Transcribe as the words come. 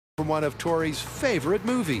from one of Tori's favorite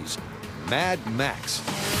movies, Mad Max.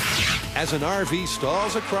 As an RV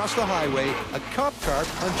stalls across the highway, a cop car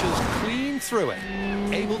punches clean through it,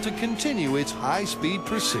 able to continue its high-speed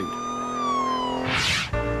pursuit.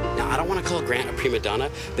 Now, I don't want to call Grant a prima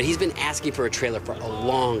donna, but he's been asking for a trailer for a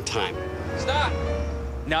long time. Stop!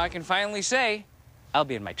 Now I can finally say, I'll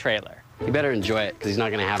be in my trailer. You better enjoy it, because he's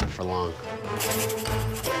not going to have it for long.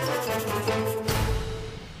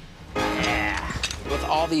 Yeah. With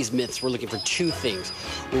all these myths, we're looking for two things.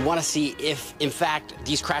 We want to see if, in fact,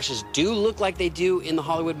 these crashes do look like they do in the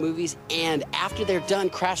Hollywood movies, and after they're done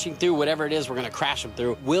crashing through whatever it is we're going to crash them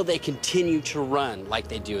through, will they continue to run like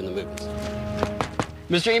they do in the movies?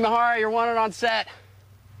 Mr. Imahara, you're wanted on set.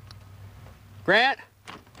 Grant?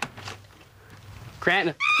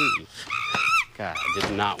 Grant? God, I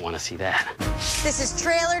did not want to see that. This is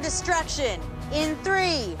trailer destruction. In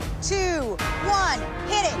 3, 2, 1,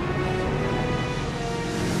 hit it.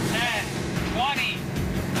 10, 20,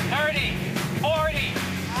 30, 40.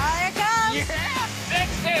 There it comes. Yeah!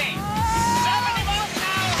 60! 70 miles an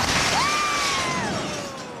hour!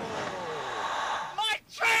 My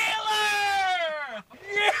trailer!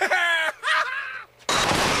 Yeah!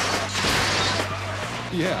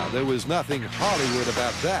 Yeah, there was nothing Hollywood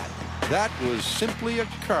about that. That was simply a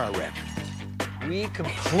car wreck. We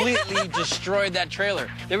completely destroyed that trailer.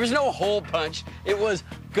 There was no hole punch. It was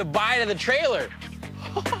goodbye to the trailer.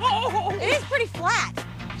 It is pretty flat.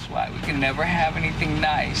 That's why we can never have anything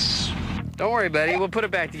nice. Don't worry, buddy. We'll put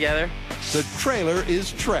it back together. The trailer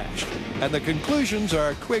is trashed, and the conclusions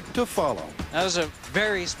are quick to follow. That was a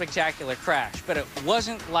very spectacular crash, but it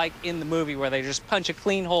wasn't like in the movie where they just punch a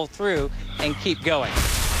clean hole through and keep going.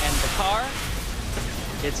 And the car,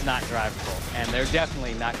 it's not drivable, and they're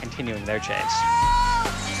definitely not continuing their chase.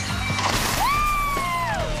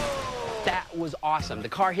 That was awesome. The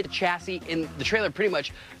car hit the chassis, and the trailer pretty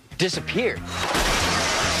much disappeared.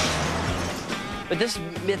 But this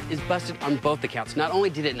myth is busted on both accounts. Not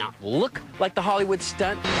only did it not look like the Hollywood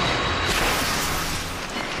stunt,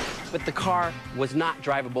 but the car was not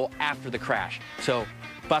drivable after the crash. So,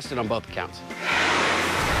 busted on both accounts.